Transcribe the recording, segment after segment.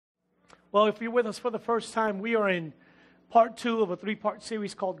Well, if you're with us for the first time, we are in part 2 of a 3-part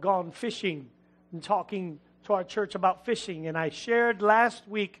series called Gone Fishing, and talking to our church about fishing. And I shared last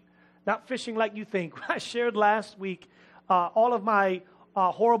week, not fishing like you think, I shared last week all of my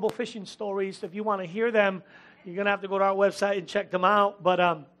horrible fishing stories. If you want to hear them, you're going to have to go to our website and check them out.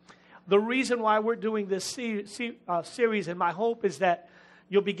 But the reason why we're doing this series, and my hope is that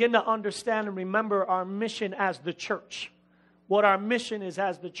you'll begin to understand and remember our mission as the church. What our mission is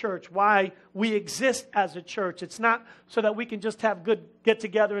as the church, why we exist as a church. It's not so that we can just have good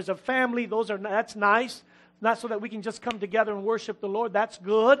get-together as a family. That's nice. Not so that we can just come together and worship the Lord. That's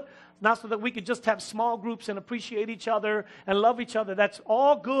good. Not so that we can just have small groups and appreciate each other and love each other. That's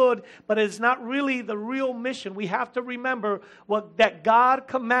all good, but it's not really the real mission. We have to remember that God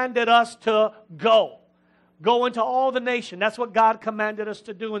commanded us to go. Go into all the nation. That's what God commanded us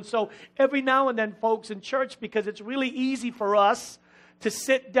to do. And so every now and then, folks, in church, because it's really easy for us to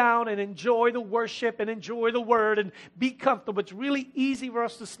sit down and enjoy the worship and enjoy the word and be comfortable. It's really easy for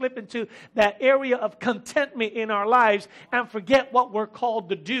us to slip into that area of contentment in our lives and forget what we're called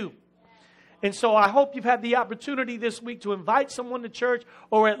to do. And so I hope you've had the opportunity this week to invite someone to church,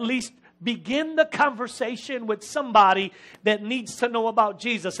 or at least begin the conversation with somebody that needs to know about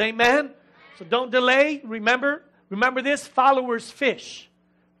Jesus. Amen? So don't delay. Remember this, followers fish.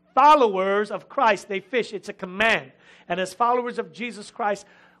 Followers of Christ, they fish. It's a command. And as followers of Jesus Christ,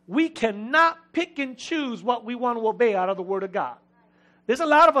 we cannot pick and choose what we want to obey out of the Word of God. There's a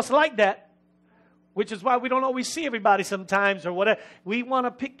lot of us like that, which is why we don't always see everybody sometimes or whatever. We want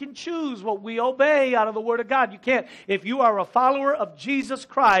to pick and choose what we obey out of the Word of God. You can't. If you are a follower of Jesus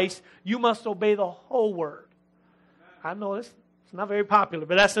Christ, you must obey the whole Word. I know it's not very popular,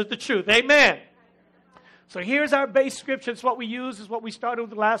 but that's the truth. Amen. So here's our base scripture. It's what we use. It's what we started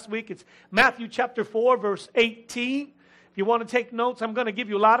with last week. It's Matthew chapter 4, verse 18. If you want to take notes, I'm going to give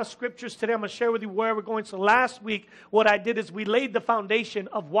you a lot of scriptures today. I'm going to share with you where we're going. So last week, what I did is we laid the foundation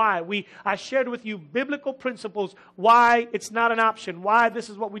of why. I shared with you biblical principles, why it's not an option, why this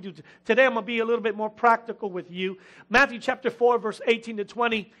is what we do. Today, I'm going to be a little bit more practical with you. Matthew chapter 4, verse 18 to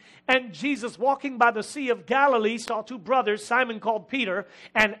 20. And Jesus, walking by the Sea of Galilee, saw 2 brothers, Simon called Peter,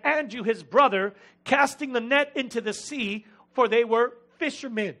 and Andrew his brother, casting the net into the sea, for they were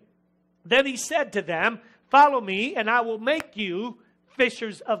fishermen. Then he said to them, "Follow me, and I will make you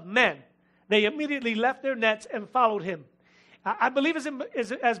fishers of men." They immediately left their nets and followed him. I believe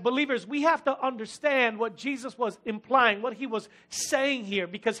as believers, we have to understand what Jesus was implying, what he was saying here.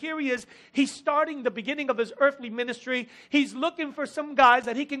 Because here he is, he's starting the beginning of his earthly ministry. He's looking for some guys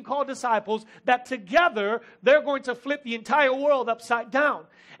that he can call disciples, that together they're going to flip the entire world upside down.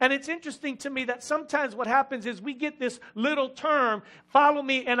 And it's interesting to me that sometimes what happens is we get this little term, "follow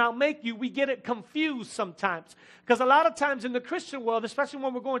me and I'll make you." We get it confused sometimes. Because a lot of times in the Christian world, especially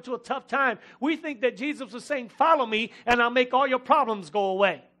when we're going through a tough time, we think that Jesus was saying, "Follow me and I'll make all your problems go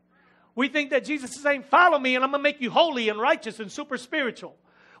away." We think that Jesus is saying, "Follow me and I'm going to make you holy and righteous and super spiritual."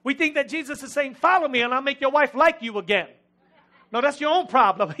 We think that Jesus is saying, "Follow me and I'll make your wife like you again." No, that's your own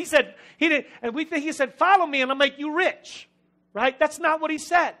problem. He said, and we think he said, "Follow me and I'll make you rich." Right? That's not what he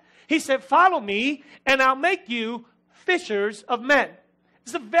said. He said, "Follow me and I'll make you fishers of men."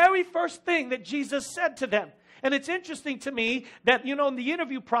 It's the very first thing that Jesus said to them. And it's interesting to me that, in the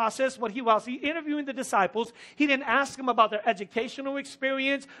interview process, what he was interviewing the disciples, he didn't ask them about their educational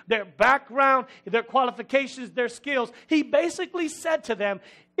experience, their background, their qualifications, their skills. He basically said to them,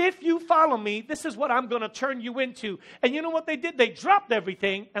 "If you follow me, this is what I'm going to turn you into." And you know what they did? They dropped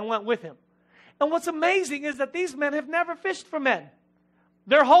everything and went with him. And what's amazing is that these men have never fished for men.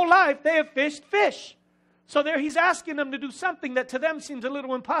 Their whole life, they have fished fish. So there he's asking them to do something that to them seems a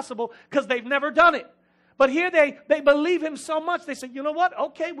little impossible because they've never done it. But here they believe him so much, they say, "You know what?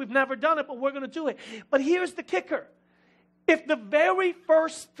 Okay, we've never done it, but we're going to do it." But here's the kicker. If the very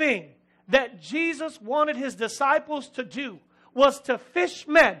first thing that Jesus wanted his disciples to do was to fish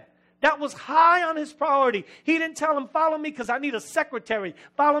men, that was high on his priority. He didn't tell them, "Follow me because I need a secretary.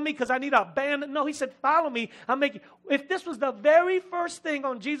 Follow me because I need a band." No, he said, "Follow me. I'll make you." If this was the very first thing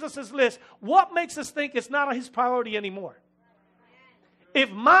on Jesus' list, what makes us think it's not on his priority anymore? If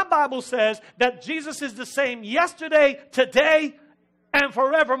my Bible says that Jesus is the same yesterday, today, and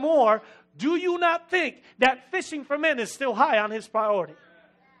forevermore, do you not think that fishing for men is still high on his priority?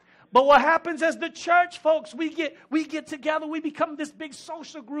 But what happens as the church, folks, we get together, we become this big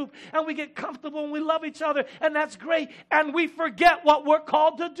social group, and we get comfortable and we love each other, and that's great. And we forget what we're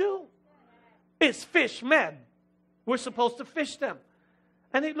called to do. It's fish men. We're supposed to fish them.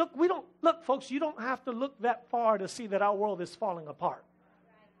 And look, folks, you don't have to look that far to see that our world is falling apart.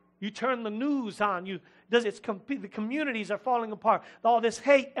 You turn the news on, you the communities are falling apart. All this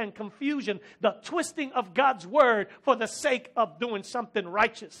hate and confusion, the twisting of God's word for the sake of doing something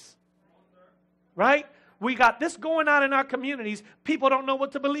righteous. Right? We got this going on in our communities. People don't know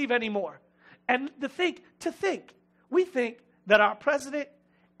what to believe anymore. And we think that our president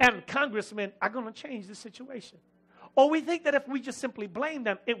and congressmen are going to change the situation. Or we think that if we just simply blame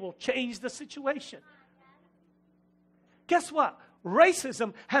them, it will change the situation. Guess what?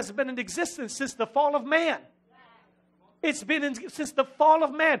 Racism has been in existence since the fall of man. It's been since the fall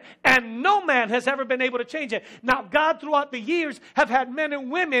of man, and no man has ever been able to change it. Now, God, throughout the years, have had men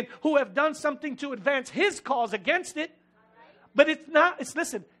and women who have done something to advance his cause against it. But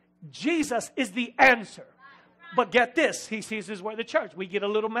listen, Jesus is the answer. But get this, he sees his way, the church. We get a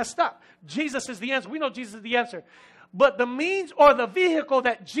little messed up. Jesus is the answer. We know Jesus is the answer. But the means or the vehicle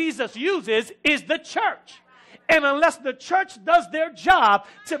that Jesus uses is the church. And unless the church does their job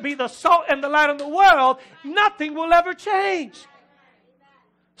to be the salt and the light of the world, nothing will ever change.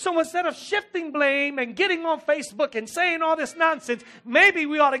 So instead of shifting blame and getting on Facebook and saying all this nonsense, maybe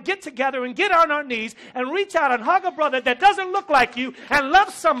we ought to get together and get on our knees and reach out and hug a brother that doesn't look like you and love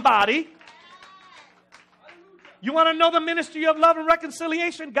somebody. You want to know the ministry of love and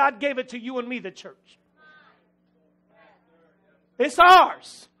reconciliation? God gave it to you and me, the church. It's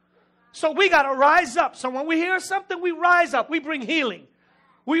ours. So we got to rise up. So when we hear something, we rise up. We bring healing.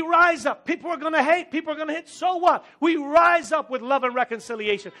 We rise up. People are going to hate. People are going to hate. So what? We rise up with love and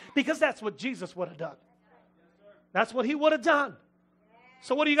reconciliation because that's what Jesus would have done. That's what he would have done.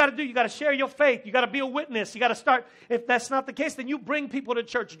 So what do you got to do? You got to share your faith. You got to be a witness. You got to start. If that's not the case, then you bring people to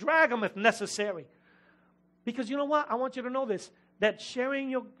church. Drag them if necessary. Because you know what? I want you to know this, that sharing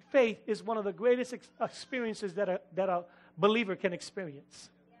your faith is one of the greatest experiences that a believer can experience.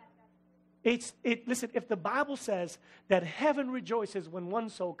 Listen, if the Bible says that heaven rejoices when one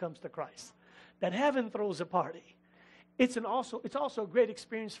soul comes to Christ, that heaven throws a party, it's also a great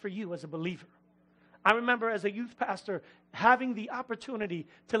experience for you as a believer. I remember as a youth pastor having the opportunity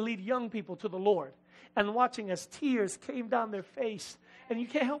to lead young people to the Lord and watching as tears came down their face. And you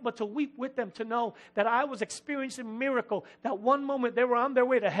can't help but to weep with them to know that I was experiencing a miracle. That one moment they were on their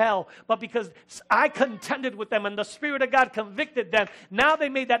way to hell. But because I contended with them and the Spirit of God convicted them, now they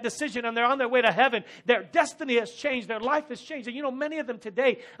made that decision and they're on their way to heaven. Their destiny has changed. Their life has changed. And you know, many of them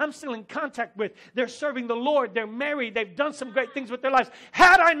today I'm still in contact with. They're serving the Lord. They're married. They've done some great things with their lives.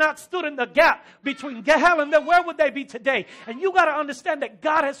 Had I not stood in the gap between hell and them, where would they be today? And you got to understand that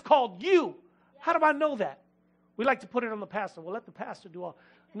God has called you. How do I know that? We like to put it on the pastor. Well, let the pastor do all.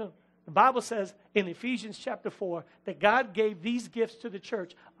 No, the Bible says in Ephesians chapter 4 that God gave these gifts to the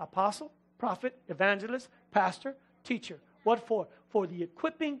church: apostle, prophet, evangelist, pastor, teacher. What for? For the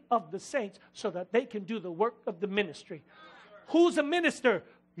equipping of the saints so that they can do the work of the ministry. Who's a minister?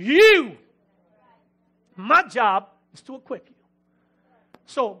 You. My job is to equip you.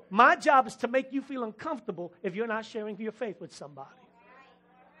 So my job is to make you feel uncomfortable if you're not sharing your faith with somebody.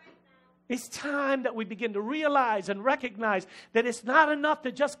 It's time that we begin to realize and recognize that it's not enough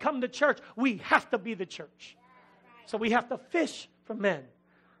to just come to church. We have to be the church. So we have to fish for men.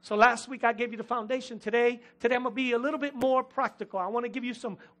 So last week I gave you the foundation. Today I'm going to be a little bit more practical. I want to give you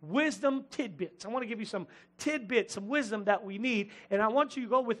some wisdom tidbits. I want to give you some tidbits, some wisdom that we need. And I want you to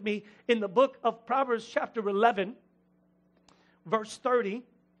go with me in the book of Proverbs chapter 11, verse 30.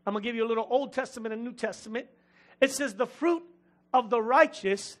 I'm going to give you a little Old Testament and New Testament. It says, the fruit of the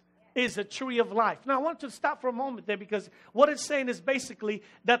righteous is a tree of life. Now, I want to stop for a moment there because what it's saying is basically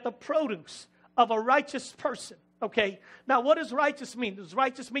that the produce of a righteous person, okay? Now, what does righteous mean? Does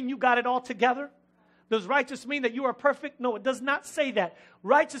righteous mean you got it all together? Does righteous mean that you are perfect? No, it does not say that.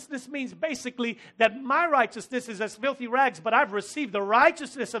 Righteousness means basically that my righteousness is as filthy rags, but I've received the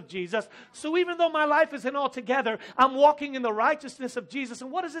righteousness of Jesus. So even though my life isn't all together, I'm walking in the righteousness of Jesus.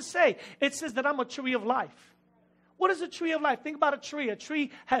 And what does it say? It says that I'm a tree of life. What is a tree of life? Think about a tree. A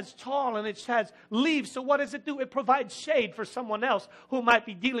tree has tall and it has leaves. So what does it do? It provides shade for someone else who might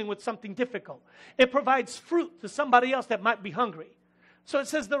be dealing with something difficult. It provides fruit to somebody else that might be hungry. So it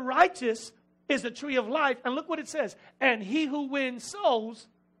says the righteous is a tree of life. And look what it says. And he who wins souls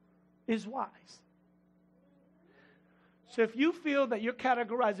is wise. So if you feel that you're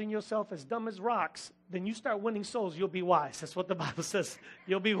categorizing yourself as dumb as rocks, then you start winning souls, you'll be wise. That's what the Bible says.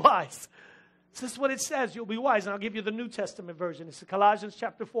 You'll be wise. This is what it says. You'll be wise. And I'll give you the New Testament version. It's Colossians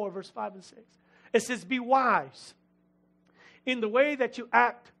chapter 4, verse 5 and 6. It says, be wise in the way that you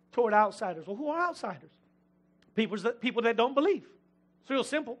act toward outsiders. Well, who are outsiders? People that don't believe. It's real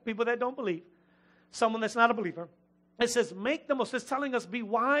simple. People that don't believe. Someone that's not a believer. It says, make the most. It's telling us be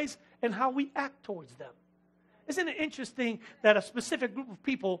wise in how we act towards them. Isn't it interesting that a specific group of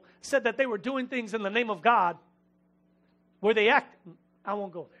people said that they were doing things in the name of God where they act? I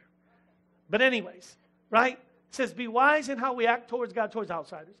won't go there. But anyways, right? It says, be wise in how we act towards God, towards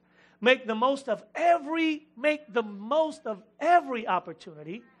outsiders. Make the most of every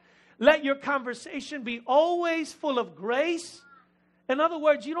opportunity. Let your conversation be always full of grace. In other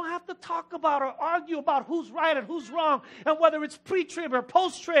words, you don't have to talk about or argue about who's right and who's wrong and whether it's pre-trib or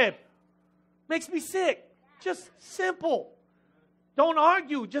post-trib. Makes me sick. Just simple. Don't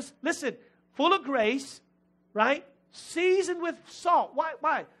argue. Just listen. Full of grace, right? Seasoned with salt.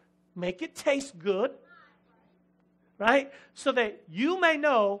 Why? Make it taste good, right? So that you may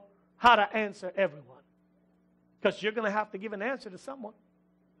know how to answer everyone. Because you're going to have to give an answer to someone,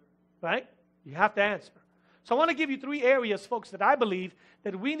 right? You have to answer. So I want to give you 3 areas, folks, that I believe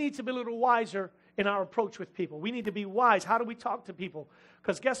that we need to be a little wiser in our approach with people. We need to be wise. How do we talk to people?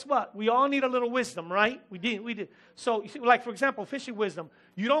 Because guess what? We all need a little wisdom, right? We did. So, you see, like, for example, fishing wisdom.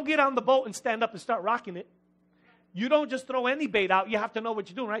 You don't get on the boat and stand up and start rocking it. You don't just throw any bait out. You have to know what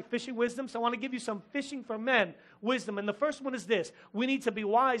you're doing, right? Fishing wisdom. So I want to give you some fishing for men wisdom. And the first one is this. We need to be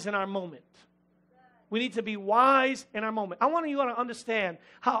wise in our moment. We need to be wise in our moment. I want you to understand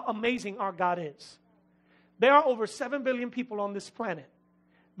how amazing our God is. There are over 7 billion people on this planet.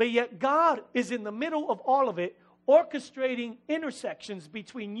 But yet God is in the middle of all of it, orchestrating intersections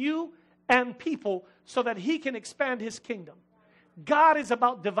between you and people so that he can expand his kingdom. God is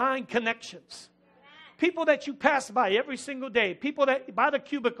about divine connections. People that you pass by every single day, people that by the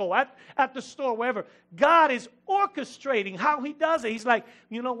cubicle, at the store, wherever. God is orchestrating how he does it. He's like,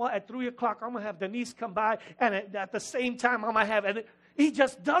 you know what, at 3 o'clock, I'm going to have Denise come by, and at the same time, I'm going to have... And he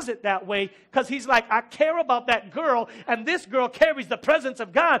just does it that way because he's like, I care about that girl, and this girl carries the presence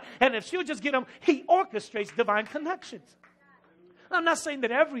of God, and if she'll just get him, he orchestrates divine connections. I'm not saying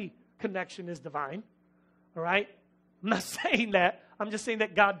that every connection is divine, all right? I'm not saying that. I'm just saying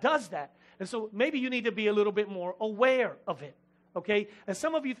that God does that. And so maybe you need to be a little bit more aware of it, okay? And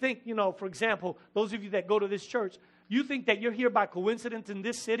some of you think, you know, for example, those of you that go to this church, you think that you're here by coincidence in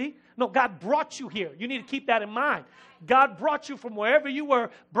this city? No, God brought you here. You need to keep that in mind. God brought you from wherever you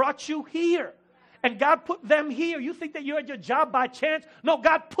were, brought you here. And God put them here. You think that you're at your job by chance? No,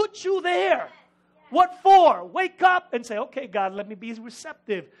 God put you there. What for? Wake up and say, okay, God, let me be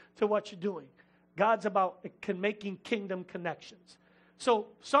receptive to what you're doing. God's about making kingdom connections. So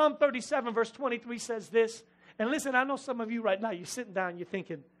Psalm 37 verse 23 says this. And listen, I know some of you right now, you're sitting down, you're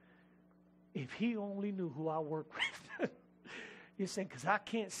thinking, if he only knew who I work with. You're saying, because I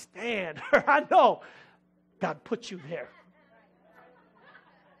can't stand her. I know. God put you there.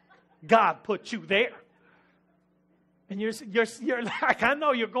 God put you there. And you're like, I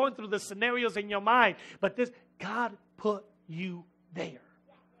know you're going through the scenarios in your mind, but this, God put you there.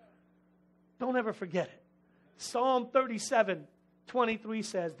 Don't ever forget it. Psalm 37:23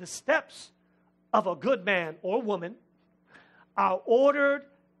 says, the steps of a good man or woman are ordered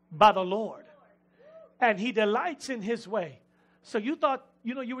by the Lord, and he delights in his way. So you thought,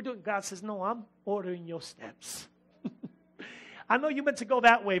 you know, you were doing, God says, no, I'm ordering your steps. I know you meant to go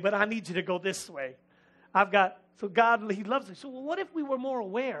that way, but I need you to go this way. So God, he loves it. So what if we were more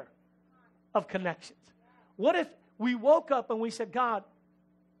aware of connections? What if we woke up and we said, God,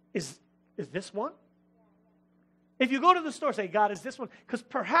 is this one? If you go to the store, say, God, is this one? Because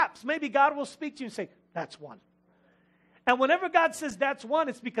perhaps, maybe God will speak to you and say, that's one. And whenever God says that's one,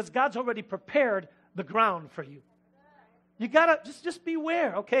 it's because God's already prepared the ground for you. You got to just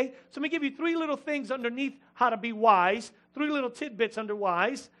beware, okay? So let me give you 3 little things underneath how to be wise. 3 little tidbits under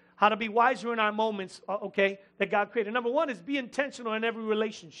wise. How to be wiser in our moments, okay, that God created. Number 1 is be intentional in every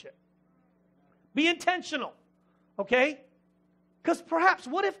relationship. Be intentional, okay? Because perhaps,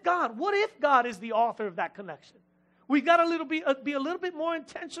 what if God is the author of that connection? We've got to be a little bit more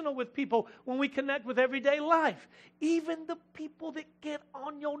intentional with people when we connect with everyday life. Even the people that get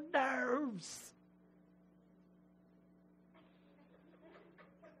on your nerves.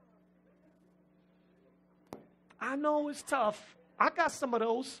 I know it's tough. I got some of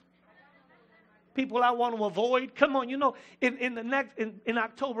those. People I want to avoid. Come on, you know, in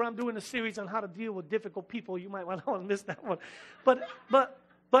October I'm doing a series on how to deal with difficult people. You might want to miss that one. But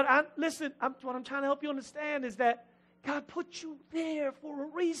listen, what I'm trying to help you understand is that God put you there for a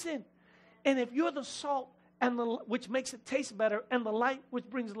reason. And if you're the salt which makes it taste better, and the light which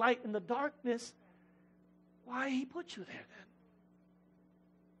brings light in the darkness, why he put you there then?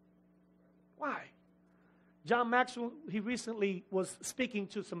 Why? John Maxwell, he recently was speaking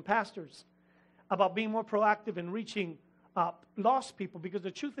to some pastors about being more proactive in reaching lost people, because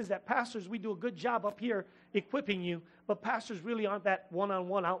the truth is that pastors, we do a good job up here equipping you, but pastors really aren't that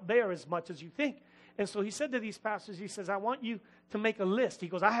one-on-one out there as much as you think. And so he said to these pastors, he says, I want you to make a list. He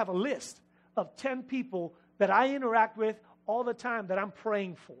goes, I have a list of 10 people that I interact with all the time that I'm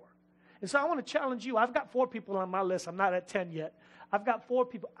praying for. And so I want to challenge you. I've got 4 people on my list. I'm not at 10 yet. I've got 4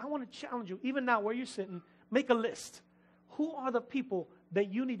 people. I want to challenge you, even now where you're sitting, make a list. Who are the people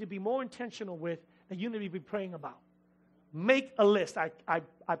that you need to be more intentional with, that you need to be praying about? Make a list.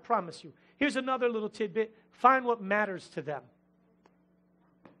 I promise you. Here's another little tidbit. Find what matters to them.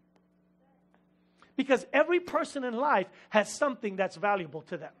 Because every person in life has something that's valuable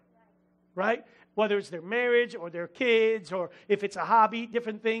to them, right? Whether it's their marriage or their kids or if it's a hobby,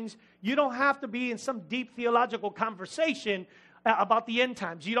 different things. You don't have to be in some deep theological conversation about the end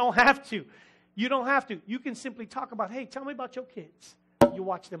times. You don't have to. You don't have to. You can simply talk about, hey, tell me about your kids. You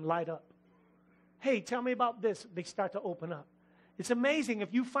watch them light up. Hey, tell me about this. They start to open up. It's amazing.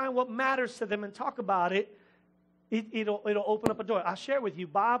 If you find what matters to them and talk about it, it'll open up a door. I'll share with you.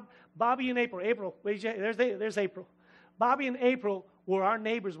 Bobby and April. April, there's April. Bobby and April were our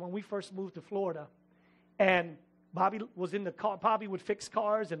neighbors when we first moved to Florida. And Bobby was in the car. Bobby would fix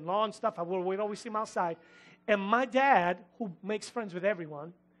cars and lawn stuff. We'd always see him outside. And my dad, who makes friends with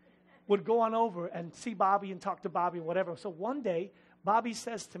everyone, would go on over and see Bobby and talk to Bobby and whatever. So one day, Bobby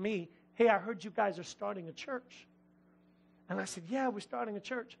says to me, hey, I heard you guys are starting a church. And I said, yeah, we're starting a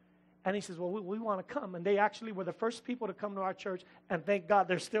church. And he says, well, we want to come. And they actually were the first people to come to our church. And thank God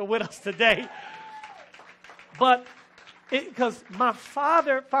they're still with us today. But because my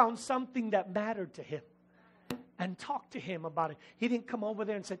father found something that mattered to him and talked to him about it. He didn't come over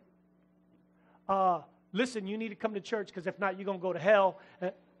there and said, listen, you need to come to church because if not, you're going to go to hell.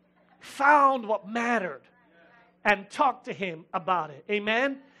 Found what mattered and talked to him about it.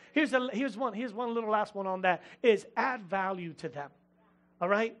 Amen? Here's one little last one on that is add value to them. All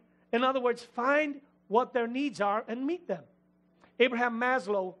right? In other words, find what their needs are and meet them. Abraham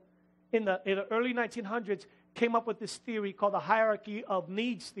Maslow in the early 1900s came up with this theory called the hierarchy of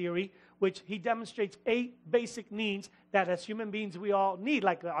needs theory, which he demonstrates 8 basic needs that as human beings we all need,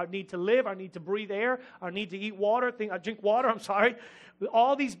 like our need to live, our need to breathe air, our need to eat water, drink water,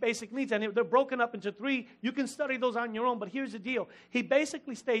 all these basic needs, and they're broken up into 3. You can study those on your own, but here's the deal. He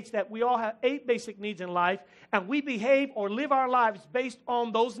basically states that we all have 8 basic needs in life, and we behave or live our lives based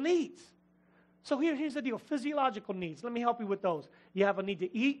on those needs. So here's the deal. Physiological needs. Let me help you with those. You have a need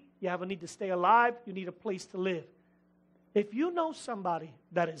to eat. You have a need to stay alive. You need a place to live. If you know somebody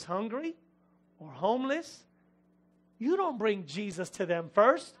that is hungry or homeless, you don't bring Jesus to them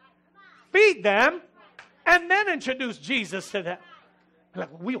first. Feed them and then introduce Jesus to them. Like,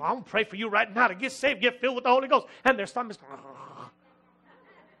 I'm going to pray for you right now to get saved, get filled with the Holy Ghost. And their stomach's going,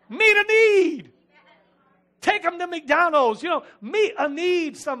 meet a need. Take them to McDonald's. Meet a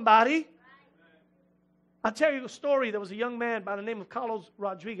need, somebody. I'll tell you a story. There was a young man by the name of Carlos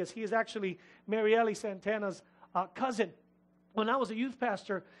Rodriguez. He is actually Marielle Santana's cousin. When I was a youth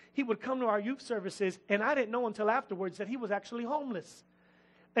pastor, he would come to our youth services, and I didn't know until afterwards that he was actually homeless.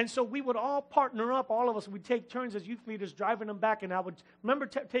 And so we would all partner up, all of us. We'd take turns as youth leaders driving them back, and I would remember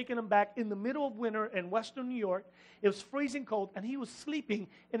taking him back in the middle of winter in western New York. It was freezing cold, and he was sleeping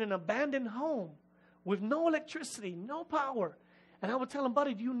in an abandoned home with no electricity, no power. And I would tell him,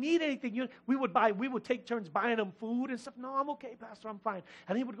 buddy, do you need anything? We would take turns buying him food and stuff. No, I'm okay, Pastor, I'm fine.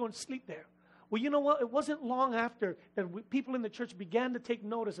 And he would go and sleep there. Well, you know what? It wasn't long after that people in the church began to take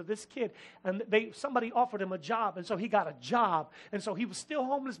notice of this kid, and somebody offered him a job, and so he got a job. And so he was still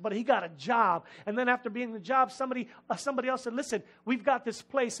homeless, but he got a job. And then after being in the job, somebody else said, listen, we've got this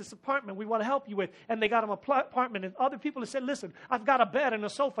place, this apartment we want to help you with. And they got him an apartment, and other people have said, listen, I've got a bed and a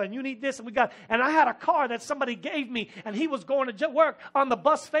sofa, and you need this, and I had a car that somebody gave me, and he was going to work on the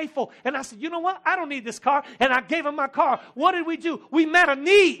bus faithful. And I said, you know what? I don't need this car. And I gave him my car. What did we do? We met a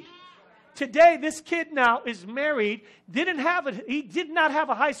need. Today, this kid now is married, he did not have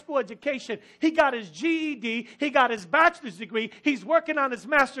a high school education. He got his GED, he got his bachelor's degree, he's working on his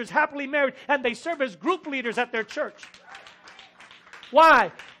master's, happily married, and they serve as group leaders at their church.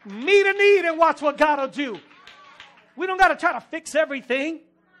 Why? Meet a need and watch what God will do. We don't got to try to fix everything.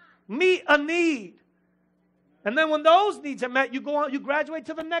 Meet a need. And then when those needs are met, you go on, you graduate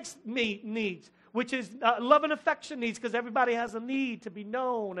to the next needs, which is love and affection needs, because everybody has a need to be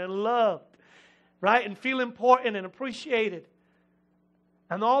known and loved, right? And feel important and appreciated.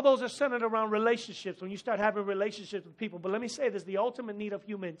 And all those are centered around relationships, when you start having relationships with people. But let me say this, the ultimate need of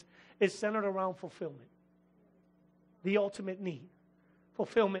humans is centered around fulfillment. The ultimate need.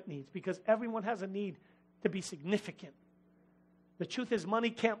 Fulfillment needs, because everyone has a need to be significant. The truth is money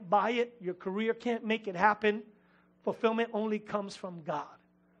can't buy it. Your career can't make it happen. Fulfillment only comes from God.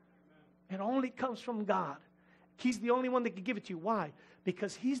 It only comes from God. He's the only one that can give it to you. Why?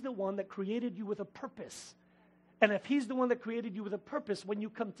 Because He's the one that created you with a purpose. And if He's the one that created you with a purpose, when you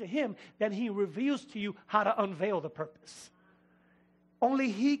come to Him, then He reveals to you how to unveil the purpose.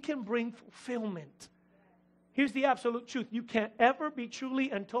 Only He can bring fulfillment. Here's the absolute truth. You can't ever be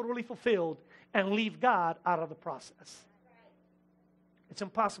truly and totally fulfilled and leave God out of the process. It's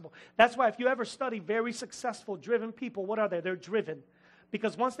impossible. That's why if you ever study very successful, driven people, what are they? They're driven.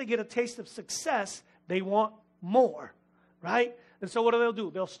 Because once they get a taste of success, they want more, right? And so what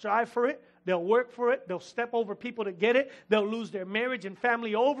do? They'll strive for it. They'll work for it. They'll step over people to get it. They'll lose their marriage and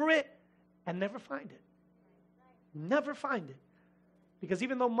family over it and never find it. Never find it. Because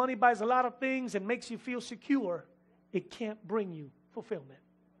even though money buys a lot of things and makes you feel secure, it can't bring you fulfillment.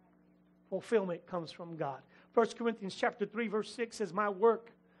 Fulfillment comes from God. 1 Corinthians chapter 3, verse 6 says, my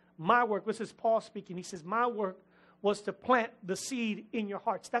work, this is Paul speaking. He says, my work was to plant the seed in your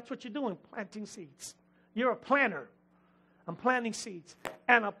hearts. That's what you're doing, planting seeds. You're a planter. I'm planting seeds.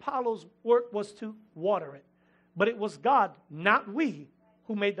 And Apollo's work was to water it. But it was God, not we,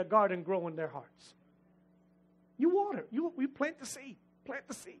 who made the garden grow in their hearts. You water. You plant the seed. Plant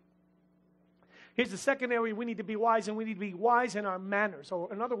the seed. Here's the second area we need to be wise, and we need to be wise in our manners.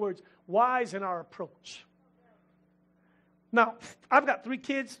 Or in other words, wise in our approach. Now, I've got 3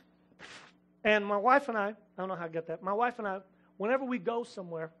 kids, and my wife and I don't know how I get that. My wife and I, whenever we go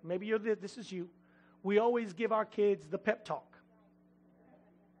somewhere, maybe this is you, we always give our kids the pep talk.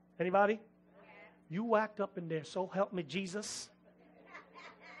 Anybody? You whacked up in there, so help me Jesus.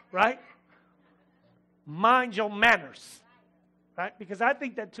 Right? Mind your manners. Right? Because I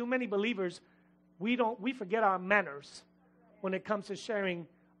think that too many believers, we forget our manners when it comes to sharing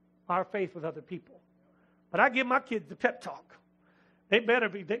our faith with other people. But I give my kids the pep talk. They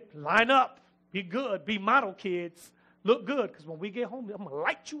line up, be good, be model kids, look good, because when we get home, I'm going to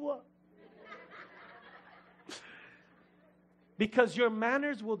light you up. Because your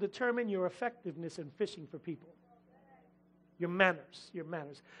manners will determine your effectiveness in fishing for people. Your manners.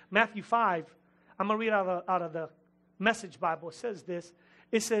 Matthew 5, I'm going to read out of the Message Bible. It says this.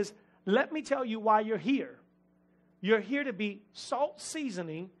 It says, let me tell you why you're here. You're here to be salt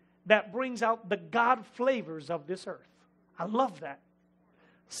seasoning that brings out the God flavors of this earth. I love that.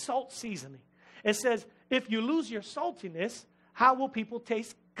 Salt seasoning. It says, if you lose your saltiness, how will people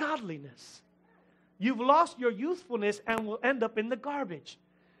taste godliness? You've lost your youthfulness and will end up in the garbage.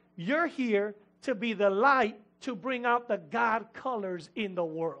 You're here to be the light to bring out the God colors in the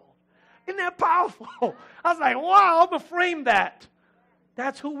world. Isn't that powerful? I was like, wow, I'm going to frame that.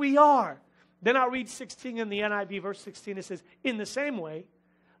 That's who we are. Then I'll read 16 in the NIV, verse 16. It says, in the same way,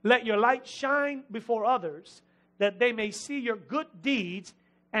 let your light shine before others, that they may see your good deeds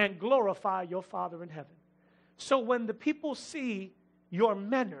and glorify your Father in heaven. So when the people see your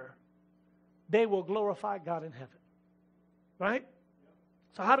manner, they will glorify God in heaven. Right?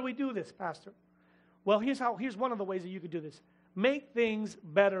 So how do we do this, Pastor? Well, here's one of the ways that you could do this. Make things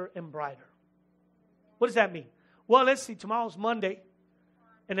better and brighter. What does that mean? Well, let's see. Tomorrow's Monday.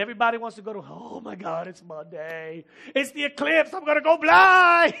 And everybody wants to go to, oh my God, it's Monday. It's the eclipse. I'm going to go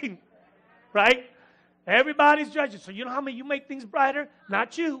blind. Right? Everybody's judging. So you know how many you make things brighter?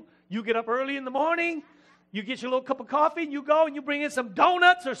 Not you. You get up early in the morning. You get your little cup of coffee, and you go and you bring in some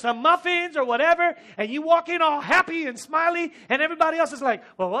donuts or some muffins or whatever, and you walk in all happy and smiley, and everybody else is like,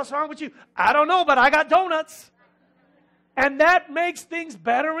 well, what's wrong with you? I don't know, but I got donuts. And that makes things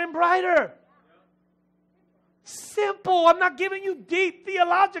better and brighter. Simple. I'm not giving you deep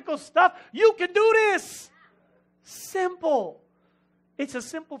theological stuff. You can do this. Simple. It's a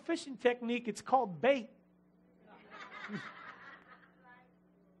simple fishing technique. It's called bait.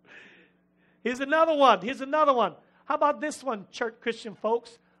 Here's another one. How about this one, church Christian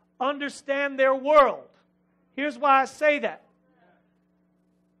folks? Understand their world. Here's why I say that.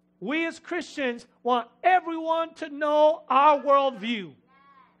 We as Christians want everyone to know our worldview.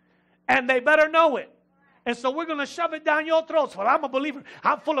 And they better know it. And so we're going to shove it down your throats. Well, I'm a believer.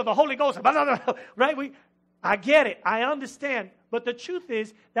 I'm full of the Holy Ghost. Right? I get it. I understand. But the truth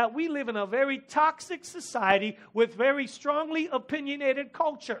is that we live in a very toxic society with very strongly opinionated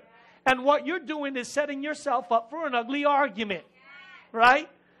culture. And what you're doing is setting yourself up for an ugly argument. Right?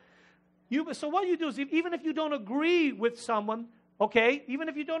 So what you do is, even if you don't agree with someone, okay, even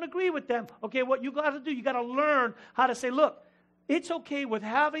if you don't agree with them, okay, what you got to do, you got to learn how to say, look, it's okay with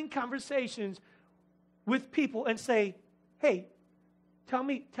having conversations with people and say, hey, tell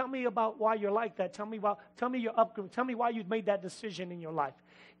me about why you're like that. Tell me your upbringing. Tell me why you made that decision in your life.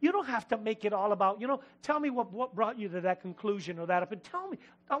 You don't have to make it all about, tell me what brought you to that conclusion or that. But tell me,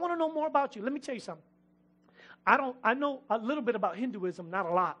 I want to know more about you. Let me tell you something. I know a little bit about Hinduism, not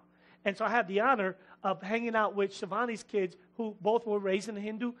a lot. And so I had the honor of hanging out with Shivani's kids who both were raised in a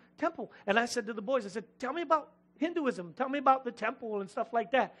Hindu temple. And I said to the boys, I said, tell me about Hinduism. Tell me about the temple and stuff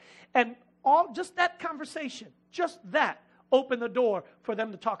like that. And just that conversation, just that, opened the door for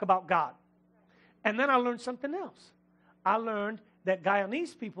them to talk about God. And then I learned something else. I learned that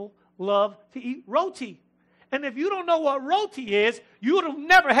Guyanese people love to eat roti. And if you don't know what roti is, you would have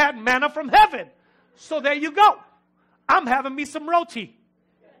never had manna from heaven. So there you go. I'm having me some roti.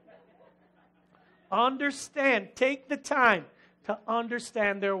 Understand. Take the time to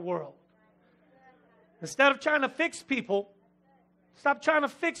understand their world. Instead of trying to fix people, stop trying to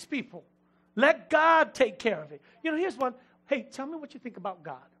fix people. Let God take care of it. You know, here's one. Hey, tell me what you think about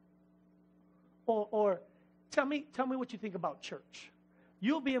God. Or tell me what you think about church.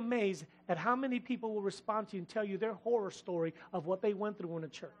 You'll be amazed at how many people will respond to you and tell you their horror story of what they went through in a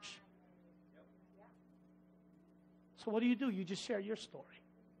church. So what do? You just share your story.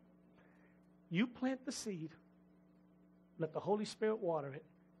 You plant the seed. Let the Holy Spirit water it.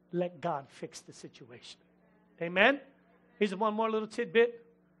 Let God fix the situation. Amen? Here's one more little tidbit.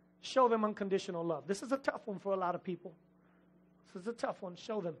 Show them unconditional love. This is a tough one for a lot of people. This is a tough one.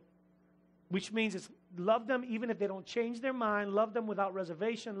 Show them. Which means it's love them even if they don't change their mind. Love them without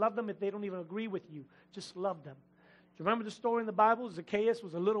reservation. Love them if they don't even agree with you. Just love them. Do you remember the story in the Bible? Zacchaeus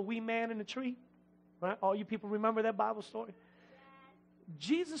was a little wee man in a tree. Right? All you people remember that Bible story?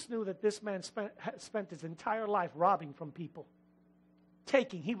 Jesus knew that this man spent his entire life robbing from people.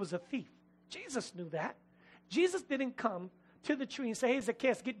 Taking. He was a thief. Jesus knew that. Jesus didn't come to the tree and say, hey,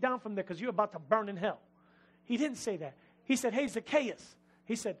 Zacchaeus, get down from there because you're about to burn in hell. He didn't say that. He said, hey, Zacchaeus.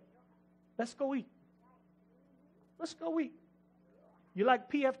 He said, let's go eat. Let's go eat. You like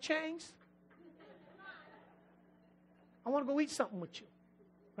P.F. Chang's? I want to go eat something with you.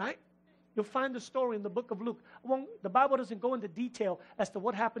 Right? You'll find the story in the book of Luke. The Bible doesn't go into detail as to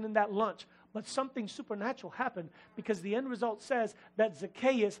what happened in that lunch, but something supernatural happened because the end result says that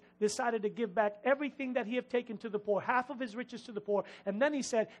Zacchaeus decided to give back everything that he had taken to the poor, half of his riches to the poor, and then he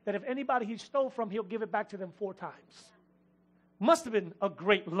said that if anybody he stole from, he'll give it back to them 4 times. Must have been a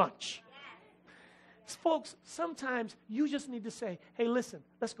great lunch. Folks, sometimes you just need to say, hey, listen,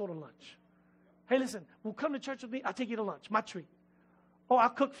 let's go to lunch. Hey, listen, well, come to church with me. I'll take you to lunch, my treat. Oh, I'll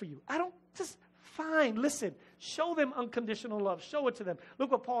cook for you. Fine, listen. Show them unconditional love. Show it to them.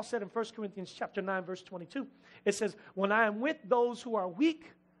 Look what Paul said in 1 Corinthians chapter 9, verse 22. It says, when I am with those who are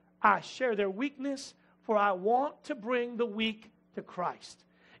weak, I share their weakness, for I want to bring the weak to Christ.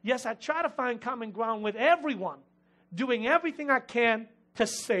 Yes, I try to find common ground with everyone, doing everything I can to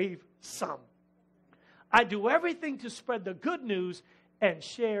save some. I do everything to spread the good news and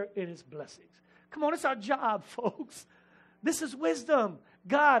share in His blessings. Come on, it's our job, folks. This is wisdom.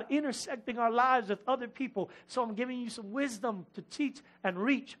 God intersecting our lives with other people. So I'm giving you some wisdom to teach and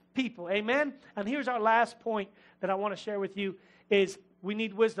reach people. Amen? And here's our last point that I want to share with you is we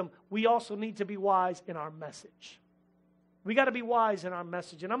need wisdom. We also need to be wise in our message. We got to be wise in our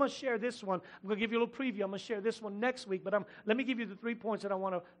message. And I'm going to share this one. I'm going to give you a little preview. I'm going to share this one next week. But let me give you the 3 points that I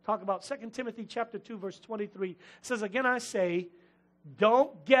want to talk about. 2 Timothy chapter 2, verse 23 says, again I say,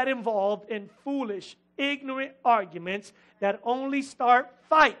 don't get involved in foolish, ignorant arguments that only start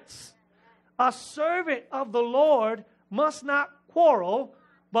fights. A servant of the Lord must not quarrel,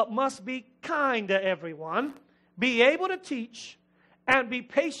 but must be kind to everyone, be able to teach, and be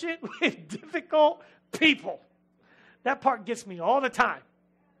patient with difficult people. That part gets me all the time.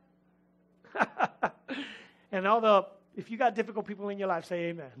 And if you got difficult people in your life,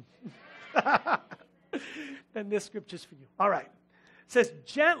 say amen. Then this scripture's for you. All right. It says,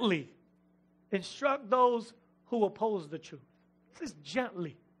 gently instruct those who oppose the truth. It says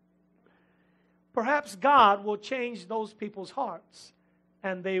gently. Perhaps God will change those people's hearts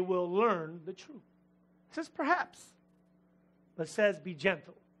and they will learn the truth. It says perhaps. But it says be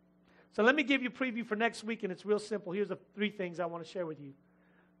gentle. So let me give you a preview for next week, and it's real simple. Here's the 3 things I want to share with you.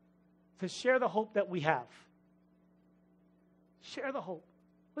 To share the hope that we have. Share the hope.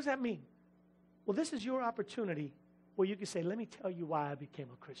 What does that mean? Well, this is your opportunity where you can say, let me tell you why I became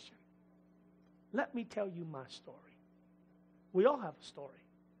a Christian. Let me tell you my story. We all have a story.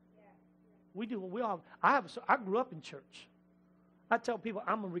 We do. We all. I grew up in church. I tell people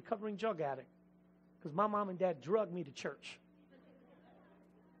I'm a recovering drug addict because my mom and dad drugged me to church.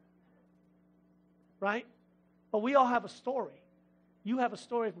 Right? But we all have a story. You have a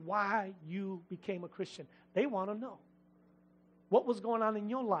story of why you became a Christian. They want to know. What was going on in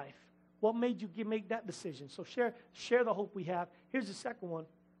your life? What made you make that decision? So share the hope we have. Here's the second one.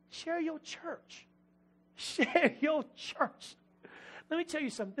 Share your church. Share your church. Let me tell you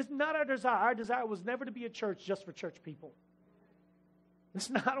something. This is not our desire. Our desire was never to be a church just for church people. It's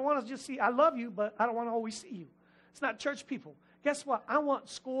not, I don't want to just see, I love you, but I don't want to always see you. It's not church people. Guess what? I want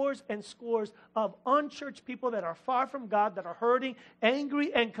scores and scores of unchurched people that are far from God, that are hurting,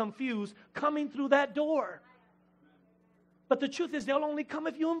 angry, and confused, coming through that door. But the truth is, they'll only come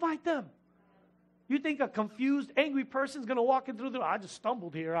if you invite them. You think a confused, angry person's going to walk in through the door? I just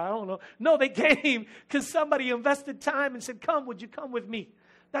stumbled here. I don't know. No, they came because somebody invested time and said, come, would you come with me?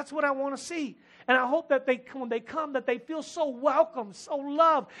 That's what I want to see. And I hope that when they come, that they feel so welcome, so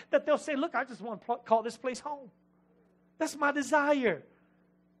loved, that they'll say, look, I just want to call this place home. That's my desire.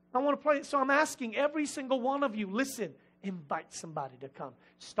 I want to play. So I'm asking every single one of you, listen, invite somebody to come.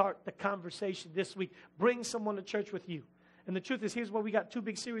 Start the conversation this week. Bring someone to church with you. And the truth is, here's what we got 2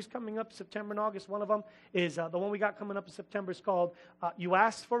 big series coming up, September and August. One of them is, the one we got coming up in September is called You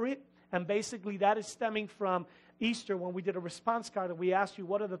Asked for It. And basically that is stemming from Easter when we did a response card and we asked you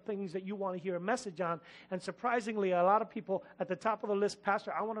what are the things that you want to hear a message on. And surprisingly, a lot of people at the top of the list,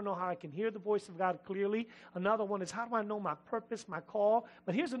 Pastor, I want to know how I can hear the voice of God clearly. Another one is, how do I know my purpose, my call?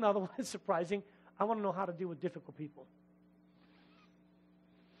 But here's another one that's surprising. I want to know how to deal with difficult people.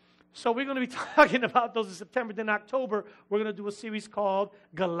 So we're going to be talking about those in September. Then October, we're going to do a series called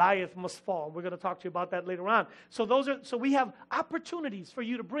Goliath Must Fall. We're going to talk to you about that later on. So we have opportunities for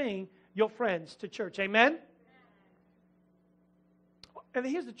you to bring your friends to church. Amen? And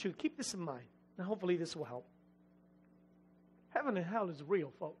here's the truth. Keep this in mind. And hopefully this will help. Heaven and hell is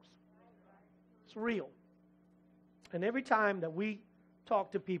real, folks. It's real. And every time that we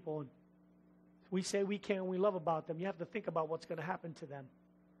talk to people and we say we care and we love about them, you have to think about what's going to happen to them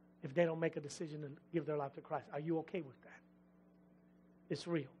if they don't make a decision and give their life to Christ. Are you okay with that? It's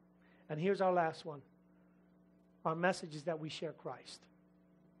real. And here's our last one. Our message is that we share Christ.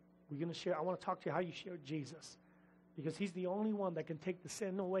 We're going to share. I want to talk to you how you share Jesus. Because he's the only one that can take the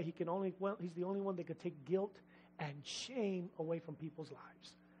sin away. He's the only one that can take guilt and shame away from people's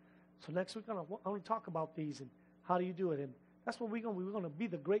lives. So next week, I want to talk about these and how do you do it. And that's what we're going to be,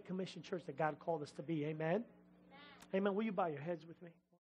 the Great Commission church that God called us to be. Amen? Amen. Will you bow your heads with me?